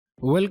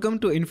Welcome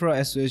to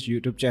InfraSOS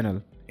YouTube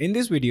channel. In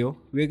this video,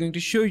 we are going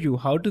to show you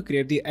how to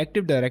create the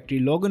Active Directory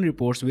Logon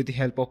Reports with the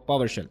help of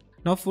PowerShell.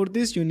 Now for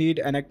this you need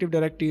an Active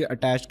Directory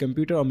attached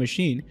computer or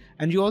machine,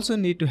 and you also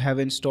need to have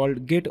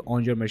installed Git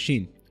on your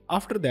machine.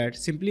 After that,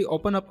 simply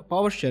open up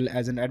PowerShell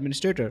as an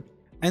administrator,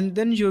 and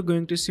then you're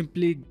going to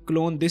simply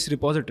clone this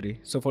repository.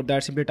 So for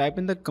that, simply type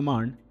in the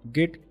command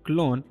git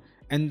clone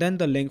and then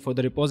the link for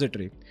the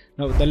repository.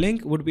 Now the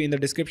link would be in the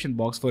description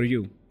box for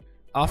you.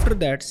 After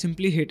that,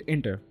 simply hit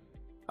enter.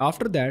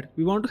 After that,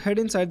 we want to head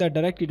inside that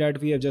directory that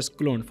we have just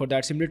cloned. For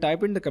that, simply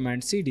type in the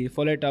command cd,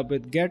 follow it up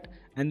with get,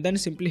 and then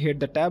simply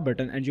hit the tab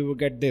button and you will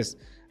get this.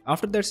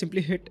 After that,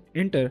 simply hit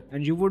enter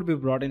and you would be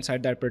brought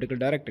inside that particular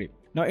directory.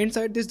 Now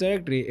inside this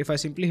directory, if I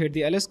simply hit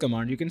the ls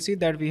command, you can see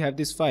that we have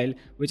this file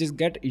which is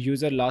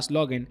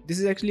Get-UserLastLogon. This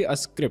is actually a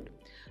script.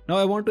 Now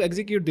I want to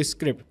execute this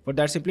script. For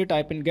that, simply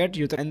type in get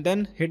user and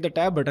then hit the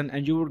tab button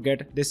and you would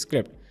get this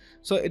script.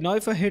 So now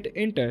if I hit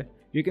enter,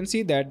 you can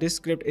see that this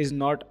script is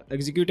not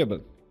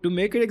executable. To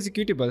make it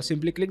executable,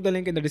 simply click the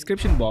link in the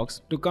description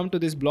box to come to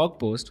this blog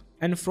post,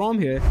 and from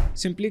here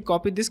simply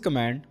copy this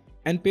command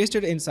and paste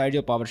it inside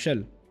your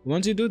PowerShell.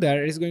 Once you do that,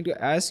 it is going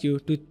to ask you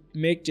to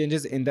make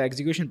changes in the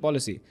execution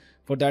policy.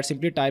 For that,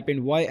 simply type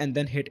in y and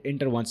then hit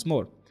enter once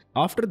more.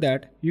 After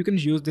that, you can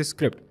use this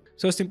script.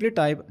 So simply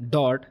type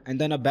dot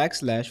and then a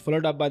backslash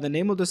followed up by the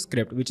name of the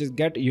script, which is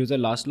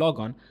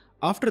Get-UserLastLogon.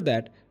 After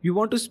that, you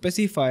want to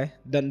specify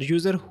the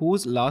user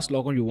whose last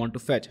logon you want to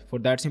fetch. For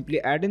that, simply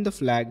add in the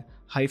flag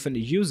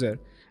 -user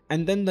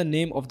and then the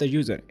name of the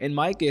user. In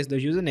my case, the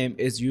username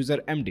is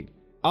usermd.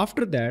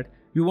 After that,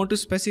 you want to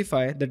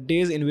specify the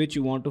days in which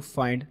you want to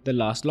find the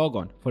last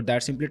logon. For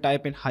that, simply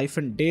type in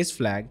 -days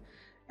flag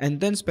and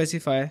then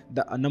specify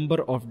the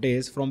number of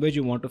days from which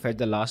you want to fetch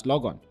the last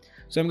logon.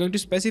 So I'm going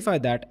to specify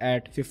that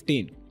at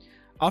 15.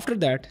 After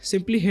that,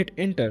 simply hit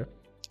enter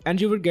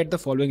and you will get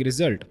the following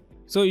result.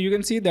 So you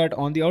can see that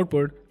on the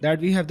output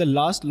that we have the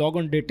last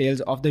logon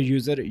details of the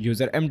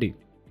usermd.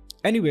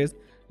 Anyways,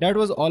 that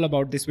was all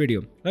about this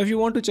video. Now if you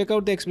want to check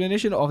out the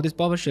explanation of this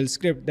PowerShell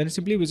script, then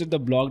simply visit the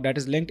blog that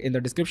is linked in the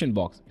description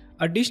box.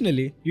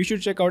 Additionally, you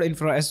should check out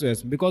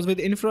InfraSOS, because with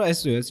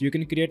InfraSOS you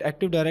can create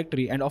Active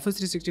Directory and Office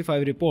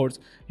 365 reports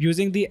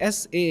using the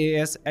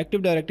SaaS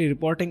Active Directory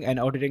Reporting and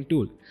Auditing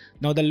tool.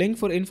 Now the link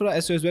for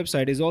InfraSOS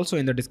website is also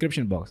in the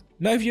description box.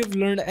 Now if you have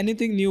learned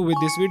anything new with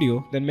this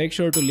video, then make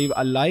sure to leave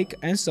a like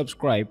and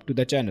subscribe to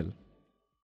the channel.